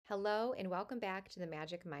Hello, and welcome back to the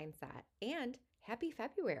Magic Mindset. And happy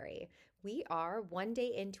February. We are one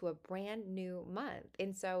day into a brand new month.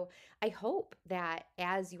 And so I hope that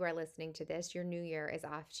as you are listening to this, your new year is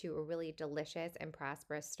off to a really delicious and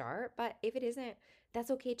prosperous start. But if it isn't,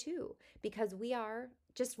 that's okay too, because we are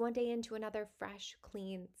just one day into another fresh,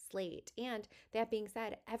 clean slate. And that being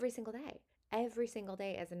said, every single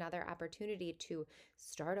day is another opportunity to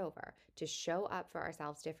start over, to show up for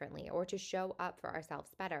ourselves differently, or to show up for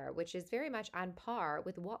ourselves better, which is very much on par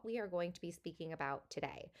with what we are going to be speaking about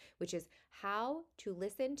today, which is how to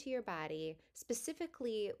listen to your body,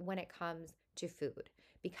 specifically when it comes to food.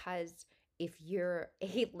 Because if you've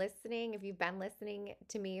been listening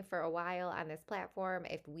to me for a while on this platform,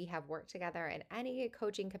 if we have worked together in any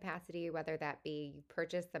coaching capacity, whether that be you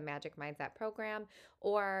purchased the Magic Mindset program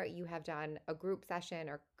or you have done a group session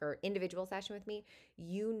or individual session with me,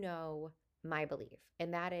 you know my belief.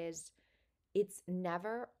 And that is, it's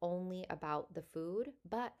never only about the food,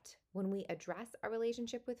 but when we address our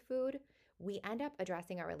relationship with food, we end up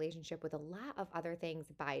addressing our relationship with a lot of other things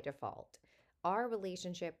by default. Our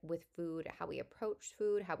relationship with food, how we approach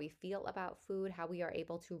food, how we feel about food, how we are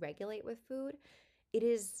able to regulate with food, it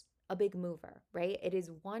is a big mover, right? It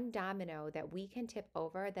is one domino that we can tip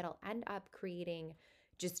over that'll end up creating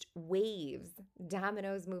just waves,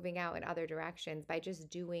 dominoes moving out in other directions by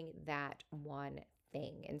just doing that one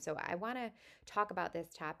thing. And so I want to talk about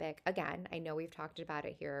this topic again. I know we've talked about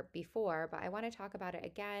it here before, but I want to talk about it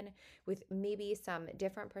again with maybe some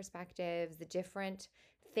different perspectives, different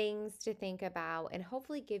things to think about, and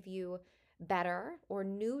hopefully give you better or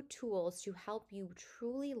new tools to help you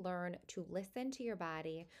truly learn to listen to your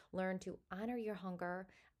body, learn to honor your hunger,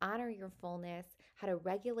 honor your fullness, how to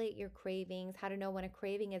regulate your cravings, how to know when a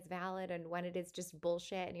craving is valid and when it is just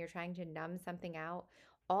bullshit and you're trying to numb something out.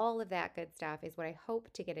 All of that good stuff is what I hope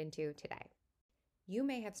to get into today. You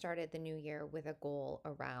may have started the new year with a goal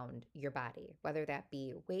around your body, whether that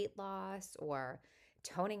be weight loss or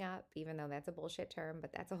toning up, even though that's a bullshit term,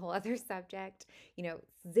 but that's a whole other subject.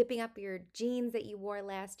 Zipping up your jeans that you wore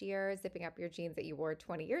last year, zipping up your jeans that you wore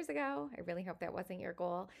 20 years ago. I really hope that wasn't your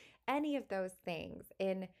goal. Any of those things.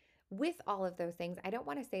 And with all of those things, I don't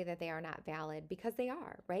want to say that they are not valid because they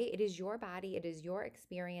are, right? It is your body, it is your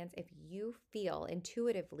experience. If you feel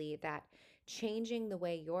intuitively that changing the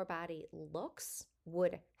way your body looks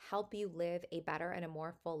would help you live a better and a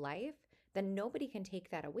more full life, then nobody can take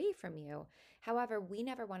that away from you. However, we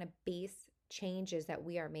never want to base changes that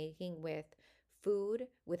we are making with food,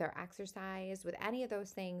 with our exercise, with any of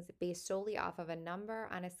those things based solely off of a number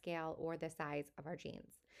on a scale or the size of our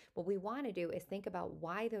jeans. What we want to do is think about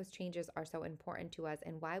why those changes are so important to us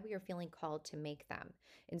and why we are feeling called to make them.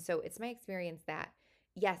 And so it's my experience that,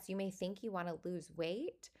 yes, you may think you want to lose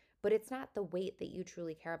weight, but it's not the weight that you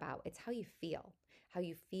truly care about. It's how you feel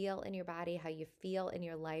in your body, how you feel in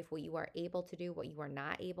your life, what you are able to do, what you are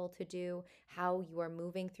not able to do, how you are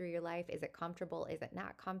moving through your life. Is it comfortable? Is it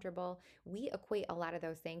not comfortable? We equate a lot of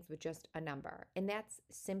those things with just a number, and that's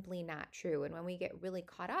simply not true. And when we get really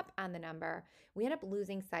caught up on the number, we end up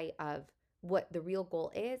losing sight of what the real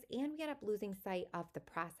goal is, and we end up losing sight of the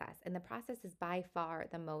process. And the process is by far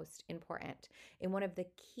the most important. And one of the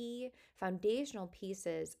key foundational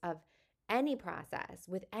pieces of any process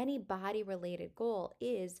with any body related goal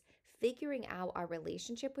is figuring out our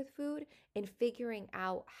relationship with food and figuring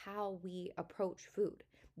out how we approach food.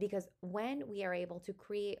 Because when we are able to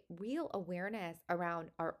create real awareness around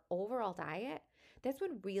our overall diet, that's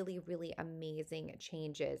when really, really amazing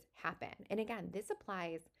changes happen. And again, this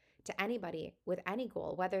applies to anybody with any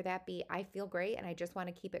goal, whether that be I feel great and I just want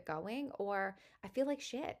to keep it going, or I feel like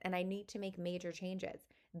shit and I need to make major changes.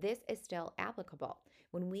 This is still applicable.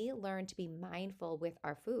 When we learn to be mindful with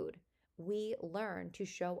our food, we learn to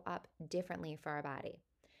show up differently for our body.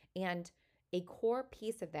 And a core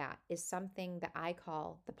piece of that is something that I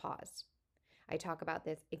call the pause. I talk about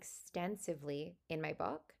this extensively in my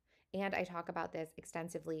book, and I talk about this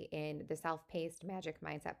extensively in the Self-Paced Magic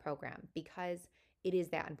Mindset program because it is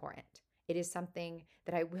that important. It is something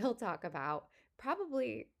that I will talk about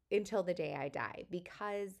probably until the day I die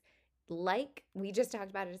because, like we just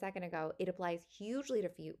talked about it a second ago, it applies hugely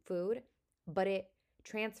to food, but it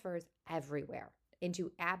transfers everywhere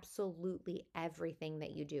into absolutely everything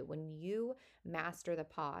that you do. When you master the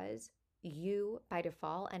pause, you by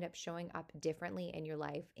default end up showing up differently in your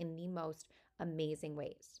life in the most amazing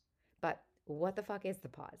ways. But what the fuck is the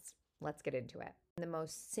pause? Let's get into it. The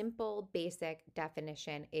most simple, basic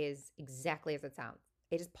definition is exactly as it sounds.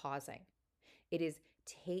 It is pausing. It is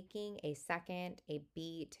taking a second, a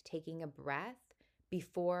beat, taking a breath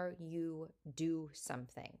before you do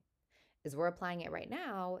something. As we're applying it right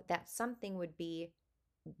now, that something would be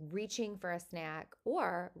reaching for a snack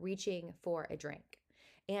or reaching for a drink.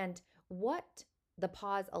 And what the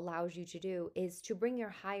pause allows you to do is to bring your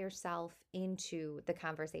higher self into the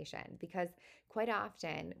conversation, because quite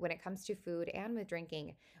often when it comes to food and with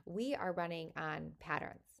drinking, we are running on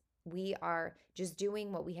patterns. We are just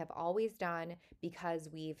doing what we have always done because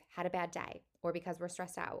we've had a bad day, or because we're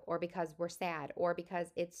stressed out, or because we're sad, or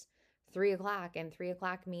because it's 3 o'clock and 3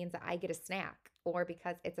 o'clock means I get a snack, or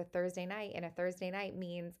because it's a Thursday night and a Thursday night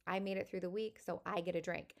means I made it through the week, so I get a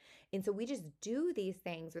drink. And so we just do these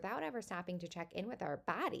things without ever stopping to check in with our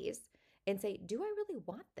bodies and say, do I really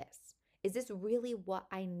want this? Is this really what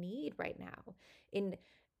I need right now? In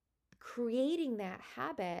creating that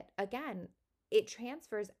habit, again, it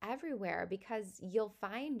transfers everywhere, because you'll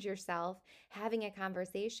find yourself having a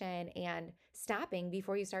conversation and stopping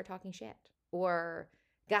before you start talking shit, or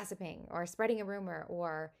gossiping, or spreading a rumor,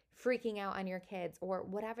 or freaking out on your kids, or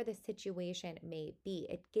whatever the situation may be.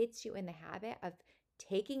 It gets you in the habit of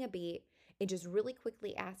taking a beat and just really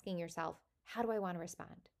quickly asking yourself, how do I want to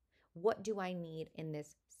respond? What do I need in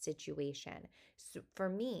this situation? So for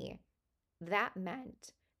me, that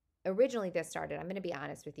meant, originally this started, I'm going to be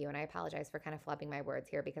honest with you, and I apologize for kind of flubbing my words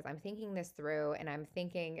here, because I'm thinking this through, and I'm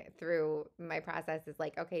thinking through my process is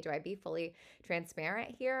like, okay, do I be fully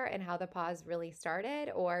transparent here and how the pause really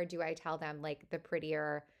started, or do I tell them like the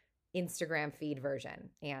prettier Instagram feed version?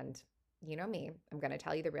 And you know me, I'm going to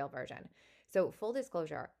tell you the real version. So full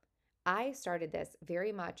disclosure, I started this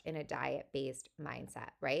very much in a diet-based mindset,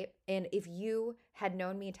 right? And if you had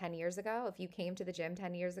known me 10 years ago, if you came to the gym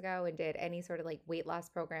 10 years ago and did any sort of like weight loss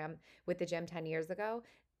program with the gym 10 years ago,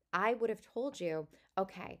 I would have told you,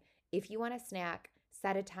 okay, if you want a snack,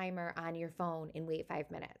 set a timer on your phone and wait 5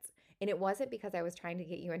 minutes. And it wasn't because I was trying to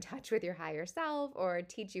get you in touch with your higher self, or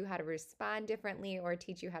teach you how to respond differently, or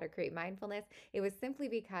teach you how to create mindfulness. It was simply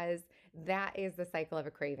because that is the cycle of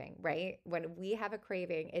a craving, right? When we have a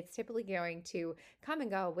craving, it's typically going to come and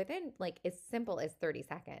go within like as simple as 30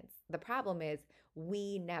 seconds. The problem is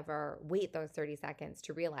we never wait those 30 seconds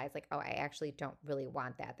to realize like, oh, I actually don't really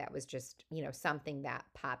want that. That was just, something that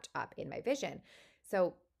popped up in my vision.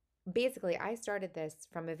 So basically, I started this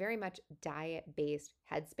from a very much diet-based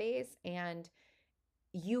headspace, and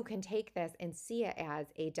you can take this and see it as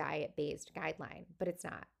a diet-based guideline, but it's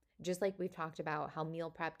not. Just like we've talked about how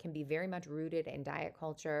meal prep can be very much rooted in diet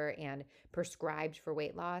culture and prescribed for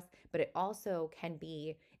weight loss, but it also can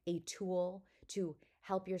be a tool to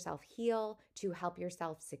help yourself heal, to help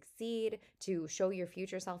yourself succeed, to show your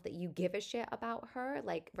future self that you give a shit about her.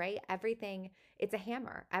 Like, right? Everything, it's a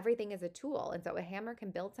hammer. Everything is a tool. And so a hammer can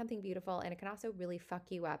build something beautiful, and it can also really fuck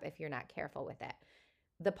you up if you're not careful with it.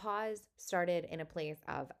 The pause started in a place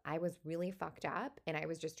of I was really fucked up, and I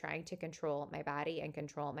was just trying to control my body and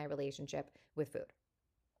control my relationship with food.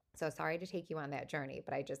 So sorry to take you on that journey,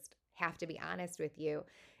 but I just have to be honest with you.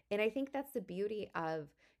 And I think that's the beauty of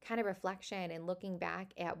kind of reflection and looking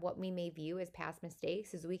back at what we may view as past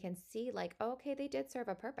mistakes, is we can see like, oh, okay, they did serve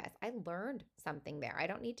a purpose. I learned something there. I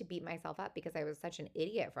don't need to beat myself up because I was such an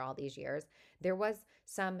idiot for all these years. There was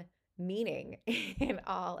some meaning in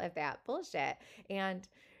all of that bullshit. And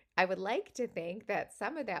I would like to think that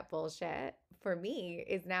some of that bullshit for me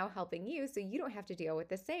is now helping you, so you don't have to deal with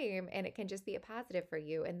the same, and it can just be a positive for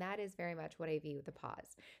you. And that is very much what I view the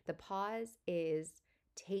pause. The pause is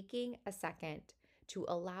taking a second to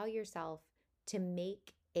allow yourself to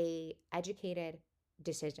make a educated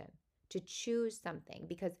decision, to choose something,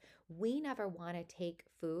 because we never want to take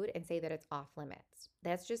food and say that it's off limits.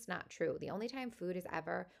 That's just not true. The only time food is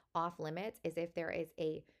ever off limits is if there is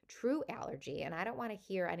a true allergy. And I don't want to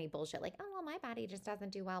hear any bullshit like, oh, well, my body just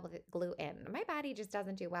doesn't do well with gluten. My body just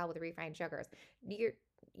doesn't do well with refined sugars.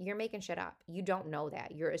 You're making shit up. You don't know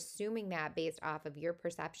that. You're assuming that based off of your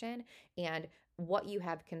perception and what you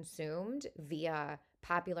have consumed via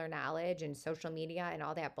popular knowledge and social media and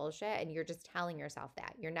all that bullshit. And you're just telling yourself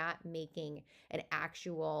that. You're not making an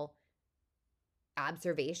actual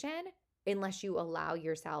observation unless you allow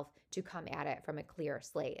yourself to come at it from a clear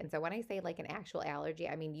slate. And so when I say like an actual allergy,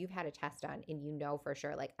 I mean, you've had a test done and you know for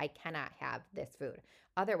sure, like, I cannot have this food.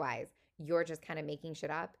 Otherwise, you're just kind of making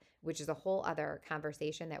shit up, which is a whole other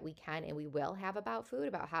conversation that we can and we will have about food,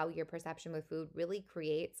 about how your perception with food really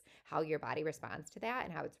creates how your body responds to that,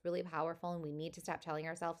 and how it's really powerful. And we need to stop telling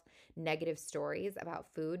ourselves negative stories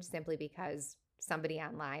about food simply because somebody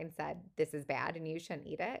online said this is bad and you shouldn't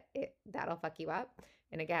eat it. That'll fuck you up.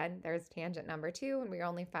 And again, there's tangent number 2, and we're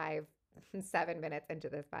only 7 minutes into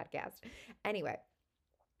this podcast. Anyway,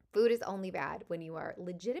 food is only bad when you are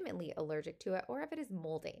legitimately allergic to it, or if it is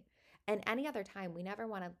moldy. And any other time, we never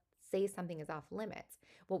want to say something is off limits.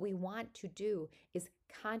 What we want to do is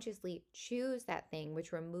consciously choose that thing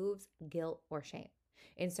which removes guilt or shame.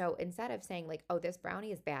 And so instead of saying, like, oh, this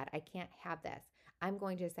brownie is bad, I can't have this, I'm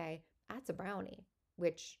going to say, that's a brownie,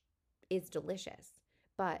 which is delicious.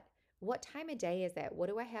 But what time of day is it? What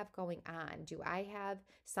do I have going on? Do I have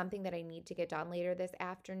something that I need to get done later this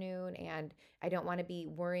afternoon? And I don't want to be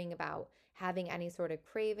worrying about having any sort of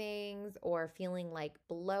cravings or feeling like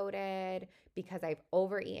bloated because I've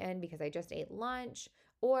overeaten because I just ate lunch.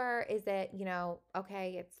 Or is it,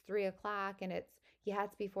 okay, it's 3 o'clock and yeah,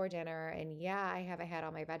 it's before dinner. And yeah, I haven't had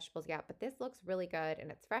all my vegetables yet, but this looks really good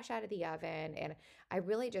and it's fresh out of the oven. And I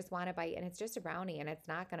really just want to bite, and it's just a brownie and it's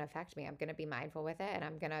not going to affect me. I'm going to be mindful with it and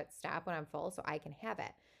I'm going to stop when I'm full so I can have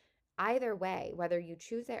it. Either way, whether you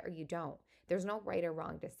choose it or you don't, there's no right or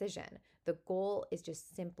wrong decision. The goal is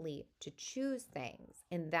just simply to choose things,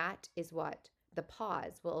 and that is what the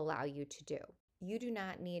pause will allow you to do. You do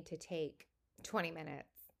not need to take 20 minutes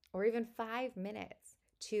or even 5 minutes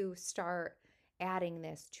to start adding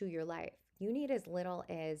this to your life. You need as little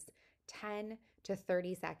as 10 to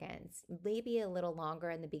 30 seconds, maybe a little longer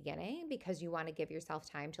in the beginning, because you want to give yourself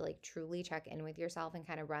time to like truly check in with yourself and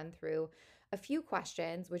kind of run through a few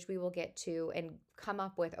questions, which we will get to, and come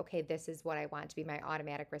up with, okay, this is what I want to be my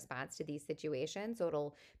automatic response to these situations. So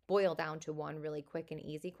it'll boil down to one really quick and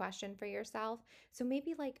easy question for yourself. So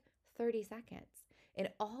maybe like 30 seconds. And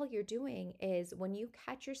all you're doing is, when you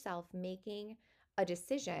catch yourself making a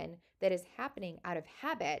decision that is happening out of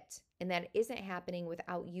habit and that isn't happening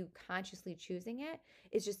without you consciously choosing it,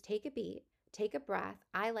 is just take a beat, take a breath.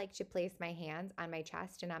 I like to place my hands on my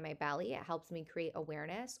chest and on my belly. It helps me create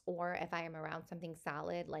awareness. Or if I am around something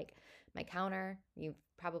solid like my counter, you've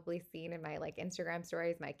probably seen in my like Instagram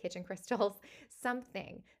stories, my kitchen crystals,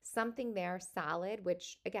 something there solid,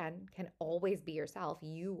 which again can always be yourself.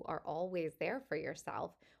 You are always there for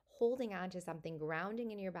yourself. Holding on to something,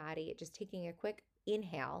 grounding in your body, just taking a quick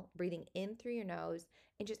inhale, breathing in through your nose,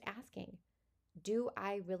 and just asking, do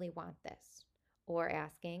I really want this? Or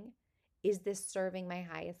asking, is this serving my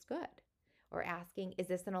highest good? Or asking, is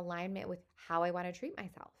this in alignment with how I want to treat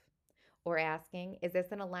myself? Or asking, is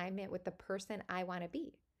this in alignment with the person I want to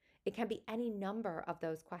be? It can be any number of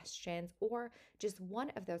those questions or just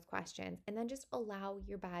one of those questions, and then just allow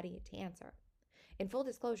your body to answer. In full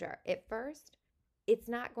disclosure, at first, it's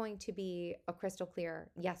not going to be a crystal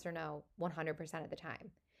clear yes or no 100% of the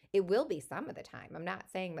time. It will be some of the time. I'm not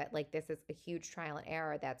saying that like this is a huge trial and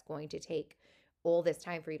error that's going to take all this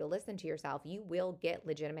time for you to listen to yourself. You will get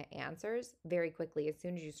legitimate answers very quickly as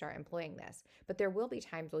soon as you start employing this. But there will be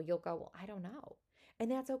times where you'll go, well, I don't know.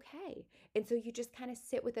 And that's okay. And so you just kind of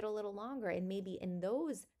sit with it a little longer. And maybe in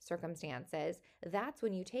those circumstances, that's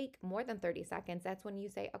when you take more than 30 seconds. That's when you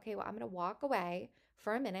say, okay, well, I'm going to walk away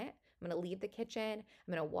for a minute. I'm going to leave the kitchen.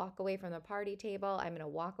 I'm going to walk away from the party table. I'm going to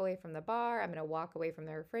walk away from the bar. I'm going to walk away from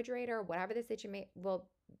the refrigerator, whatever the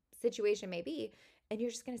situation may be. And you're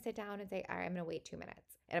just going to sit down and say, all right, I'm going to wait 2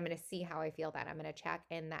 minutes and I'm going to see how I feel then. I'm going to check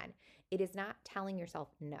in then. It is not telling yourself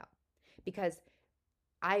no, because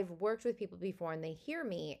I've worked with people before and they hear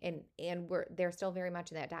me and they're still very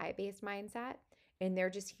much in that diet-based mindset. And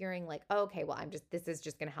they're just hearing like, oh, okay, well, this is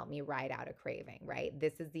just going to help me ride out a craving, right?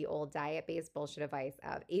 This is the old diet-based bullshit advice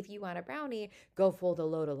of, if you want a brownie, go fold a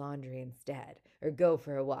load of laundry instead, or go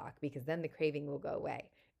for a walk, because then the craving will go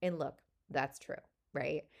away. And look, that's true,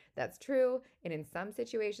 right? That's true. And in some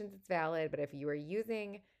situations it's valid, but if you are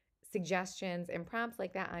using suggestions and prompts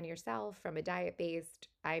like that on yourself from a diet-based,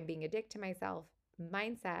 I'm being addicted to myself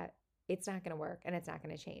mindset, it's not going to work and it's not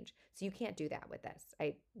going to change. So you can't do that with this.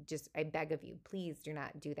 I beg of you, please do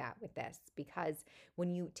not do that with this, because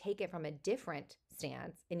when you take it from a different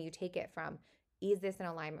stance and you take it from, is this in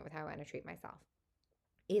alignment with how I want to treat myself?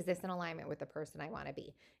 Is this in alignment with the person I want to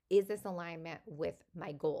be? Is this alignment with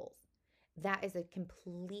my goals? That is a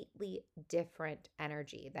completely different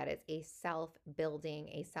energy. That is a self-building,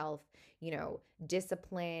 a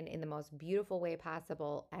self-discipline in the most beautiful way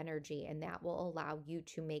possible energy. And that will allow you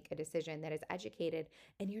to make a decision that is educated.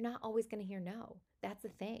 And you're not always going to hear no. That's the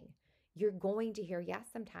thing. You're going to hear yes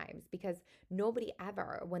sometimes, because nobody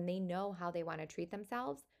ever, when they know how they want to treat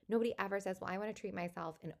themselves, nobody ever says, well, I want to treat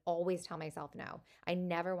myself and always tell myself no. I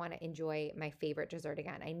never want to enjoy my favorite dessert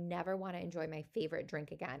again. I never want to enjoy my favorite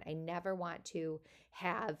drink again. I never want to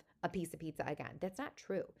have a piece of pizza again. That's not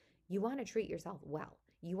true. You want to treat yourself well.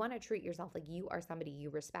 You want to treat yourself like you are somebody you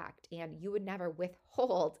respect, and you would never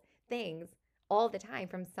withhold things all the time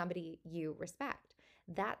from somebody you respect.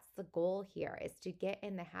 That's the goal here, is to get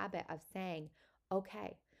in the habit of saying,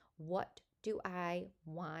 okay, what do I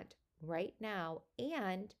want right now?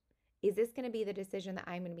 And is this going to be the decision that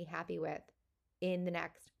I'm going to be happy with in the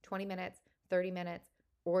next 20 minutes, 30 minutes,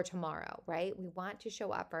 or tomorrow, right? We want to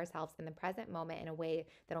show up for ourselves in the present moment in a way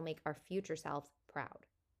that'll make our future selves proud.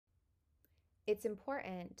 It's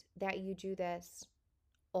important that you do this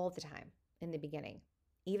all the time in the beginning,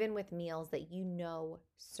 even with meals that you know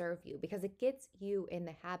serve you, because it gets you in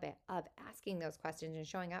the habit of asking those questions and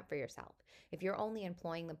showing up for yourself. If you're only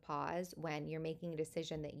employing the pause when you're making a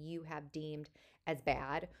decision that you have deemed as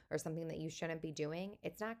bad or something that you shouldn't be doing,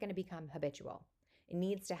 it's not going to become habitual. It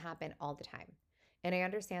needs to happen all the time. And I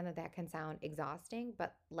understand that that can sound exhausting,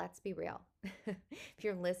 but let's be real. If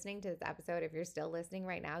you're listening to this episode, if you're still listening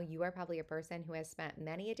right now, you are probably a person who has spent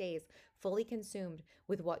many a days fully consumed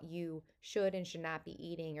with what you should and should not be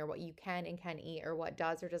eating, or what you can and can eat, or what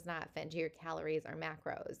does or does not fit into your calories or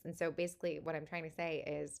macros. And so basically, what I'm trying to say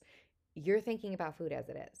is you're thinking about food as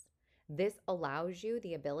it is. This allows you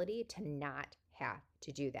the ability to not have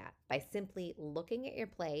to do that by simply looking at your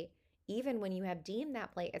plate, even when you have deemed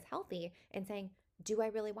that plate as healthy, and saying, do I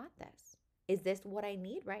really want this? Is this what I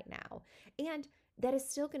need right now? And that is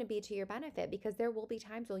still going to be to your benefit, because there will be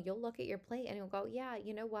times when you'll look at your plate and you'll go, yeah,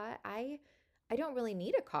 you know what? I don't really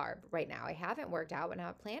need a carb right now. I haven't worked out, and I'm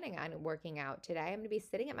not planning on working out today. I'm going to be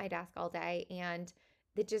sitting at my desk all day, and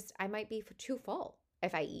I might be too full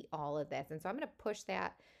if I eat all of this. And so I'm going to push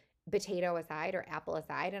that potato aside or apple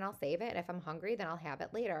aside, and I'll save it. And if I'm hungry, then I'll have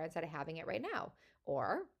it later instead of having it right now.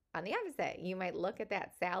 Or on the opposite, you might look at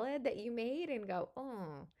that salad that you made and go,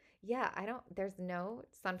 oh, yeah, there's no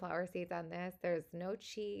sunflower seeds on this. There's no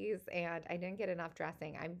cheese, and I didn't get enough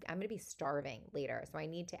dressing. I'm going to be starving later, so I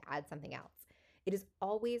need to add something else. It is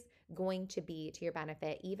always going to be to your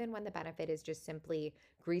benefit, even when the benefit is just simply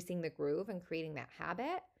greasing the groove and creating that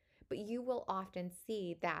habit. But you will often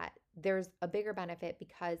see that there's a bigger benefit,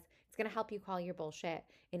 because it's going to help you call your bullshit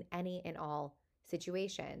in any and all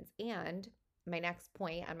situations. And my next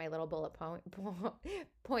point on my little bullet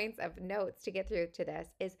points of notes to get through to this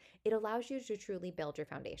is it allows you to truly build your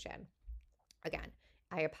foundation. Again,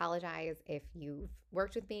 I apologize if you've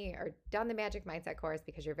worked with me or done the Magic Mindset course,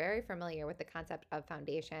 because you're very familiar with the concept of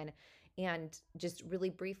foundation. And just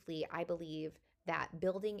really briefly, I believe that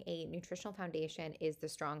building a nutritional foundation is the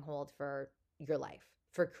stronghold for your life,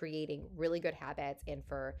 for creating really good habits, and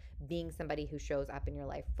for being somebody who shows up in your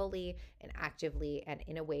life fully and actively and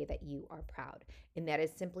in a way that you are proud. And that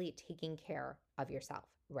is simply taking care of yourself,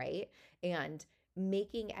 right? And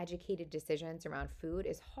making educated decisions around food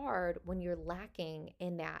is hard when you're lacking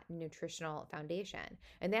in that nutritional foundation.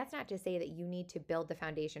 And that's not to say that you need to build the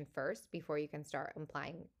foundation first before you can start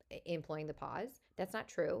employing the pause. That's not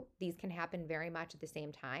true. These can happen very much at the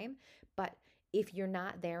same time. But if you're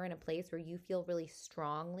not there in a place where you feel really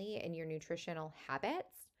strongly in your nutritional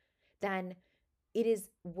habits, then it is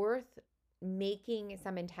worth making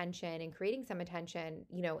some intention and creating some intention,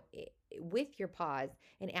 with your pause,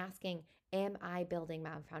 and asking, am I building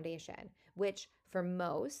my foundation? Which for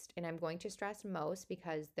most, and I'm going to stress most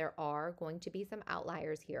because there are going to be some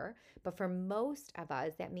outliers here, but for most of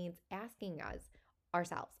us, that means asking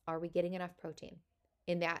ourselves, are we getting enough protein?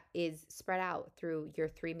 And that is spread out through your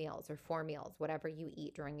 3 meals or 4 meals, whatever you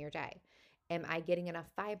eat during your day. Am I getting enough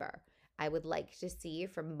fiber? I would like to see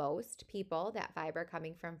from most people that fiber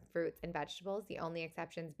coming from fruits and vegetables, the only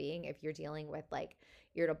exceptions being if you're dealing with like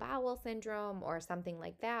irritable bowel syndrome or something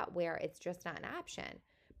like that, where it's just not an option.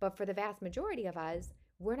 But for the vast majority of us,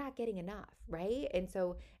 we're not getting enough, right? And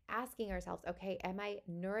so asking ourselves, okay, am I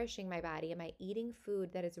nourishing my body? Am I eating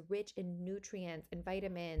food that is rich in nutrients and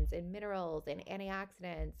vitamins and minerals and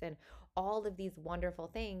antioxidants and all of these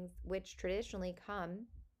wonderful things, which traditionally come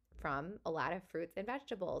from a lot of fruits and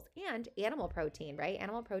vegetables and animal protein, right?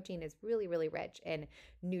 Animal protein is really, really rich in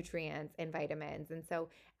nutrients and vitamins. And so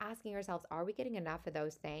asking ourselves, are we getting enough of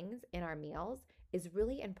those things in our meals is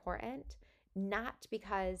really important, not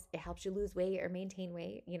because it helps you lose weight or maintain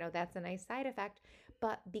weight, that's a nice side effect,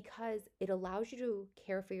 but because it allows you to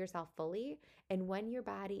care for yourself fully. And when your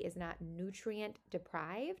body is not nutrient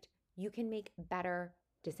deprived, you can make better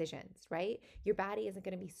decisions, right? Your body isn't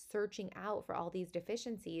going to be searching out for all these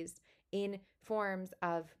deficiencies in forms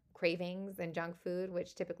of cravings and junk food,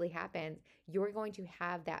 which typically happens. You're going to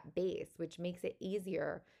have that base, which makes it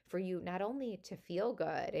easier for you not only to feel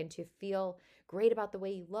good and to feel great about the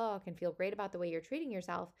way you look and feel great about the way you're treating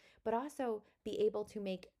yourself, but also be able to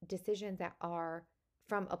make decisions that are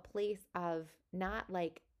from a place of not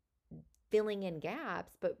like filling in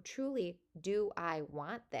gaps, but truly, do I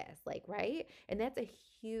want this? Like, right? And that's a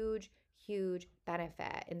huge, huge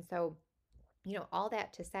benefit. And so, all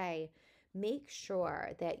that to say, make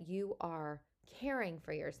sure that you are caring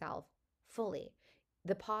for yourself fully.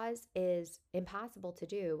 The pause is impossible to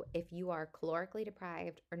do if you are calorically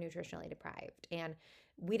deprived or nutritionally deprived. And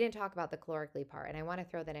we didn't talk about the calorically part, and I want to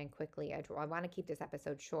throw that in quickly. I want to keep this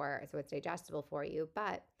episode short so it's digestible for you.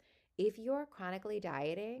 But if you're chronically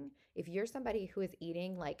dieting, if you're somebody who is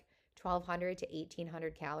eating like 1,200 to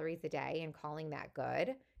 1,800 calories a day and calling that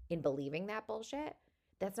good and believing that bullshit,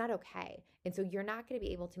 that's not okay. And so you're not going to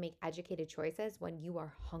be able to make educated choices when you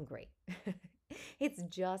are hungry. It's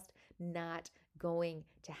just not going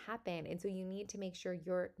to happen. And so you need to make sure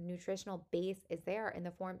your nutritional base is there in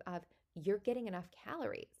the form of you're getting enough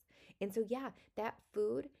calories. And so, yeah, that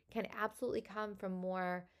food can absolutely come from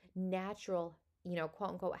more natural, quote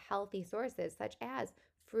unquote, healthy sources, such as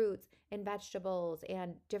fruits and vegetables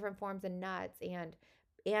and different forms of nuts and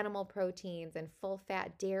animal proteins and full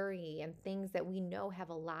fat dairy and things that we know have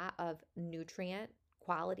a lot of nutrient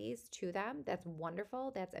qualities to them. That's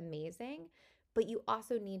wonderful. That's amazing. But you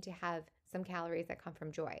also need to have some calories that come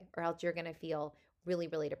from joy, or else you're going to feel really,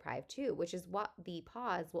 really deprived too, which is what the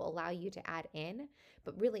pause will allow you to add in.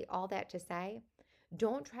 But really, all that to say,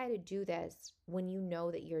 don't try to do this when you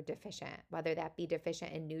know that you're deficient, whether that be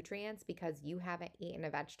deficient in nutrients because you haven't eaten a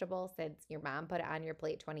vegetable since your mom put it on your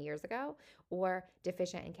plate 20 years ago, or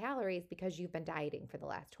deficient in calories because you've been dieting for the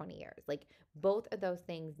last 20 years. Like both of those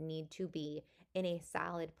things need to be in a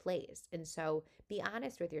solid place. And so be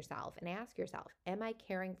honest with yourself and ask yourself, am I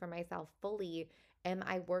caring for myself fully? Am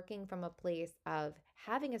I working from a place of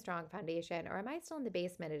having a strong foundation, or am I still in the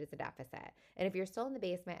basement at a deficit? And if you're still in the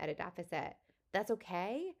basement at a deficit, that's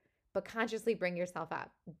okay, but consciously bring yourself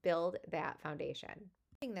up. Build that foundation.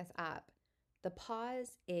 Picking this up, the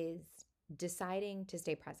pause is deciding to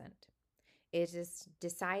stay present. It is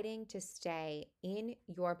deciding to stay in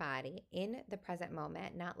your body, in the present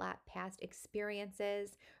moment, not let past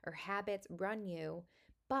experiences or habits run you,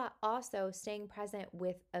 but also staying present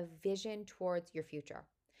with a vision towards your future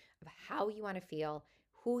of how you want to feel,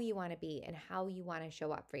 who you want to be, and how you want to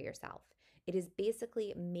show up for yourself. It is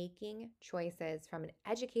basically making choices from an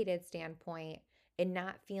educated standpoint and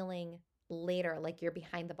not feeling later like you're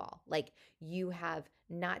behind the ball, like you have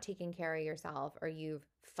not taken care of yourself or you've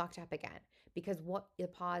fucked up again. Because what the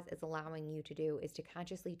pause is allowing you to do is to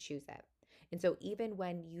consciously choose it. And so, even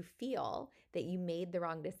when you feel that you made the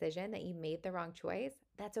wrong decision, that you made the wrong choice,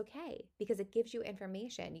 that's okay because it gives you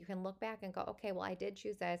information. You can look back and go, okay, well, I did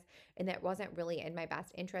choose this and that wasn't really in my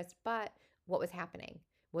best interest, but what was happening?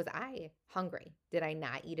 Was I hungry? Did I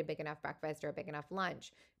not eat a big enough breakfast or a big enough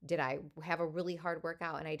lunch? Did I have a really hard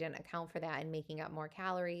workout and I didn't account for that and making up more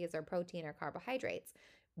calories or protein or carbohydrates?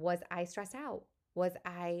 Was I stressed out? Was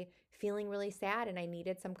I feeling really sad and I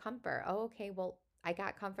needed some comfort? Oh, okay, well, I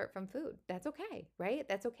got comfort from food. That's okay, right?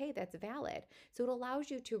 That's okay. That's valid. So it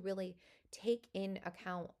allows you to really take in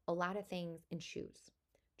account a lot of things and choose.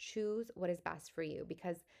 Choose what is best for you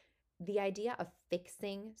because the idea of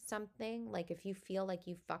fixing something, like if you feel like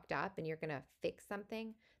you fucked up and you're going to fix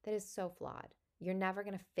something, that is so flawed. You're never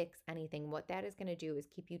going to fix anything. What that is going to do is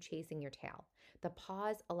keep you chasing your tail. The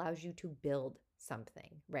pause allows you to build something,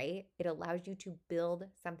 right? It allows you to build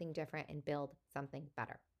something different and build something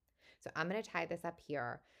better. So I'm going to tie this up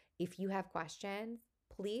here. If you have questions,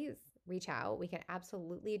 please reach out. We can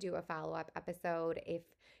absolutely do a follow-up episode. If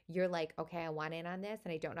you're like, okay, I want in on this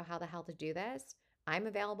and I don't know how the hell to do this, I'm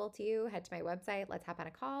available to you. Head to my website. Let's hop on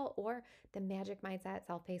a call. Or the Magic Mindset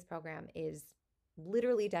Self-Paced program is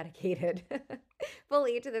literally dedicated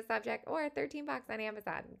fully to the subject, or $13 on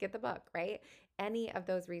Amazon. Get the book, right? Any of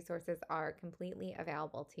those resources are completely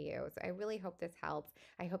available to you. So I really hope this helps.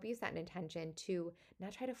 I hope you set an intention to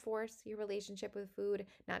not try to force your relationship with food,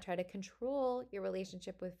 not try to control your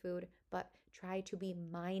relationship with food, but try to be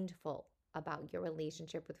mindful about your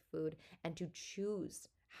relationship with food and to choose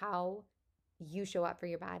how you show up for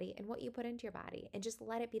your body and what you put into your body, and just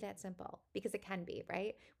let it be that simple because it can be,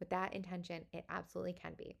 right? With that intention, it absolutely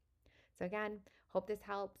can be. So again, hope this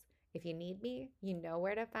helps. If you need me, you know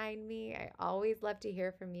where to find me. I always love to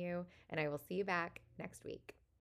hear from you, and I will see you back next week.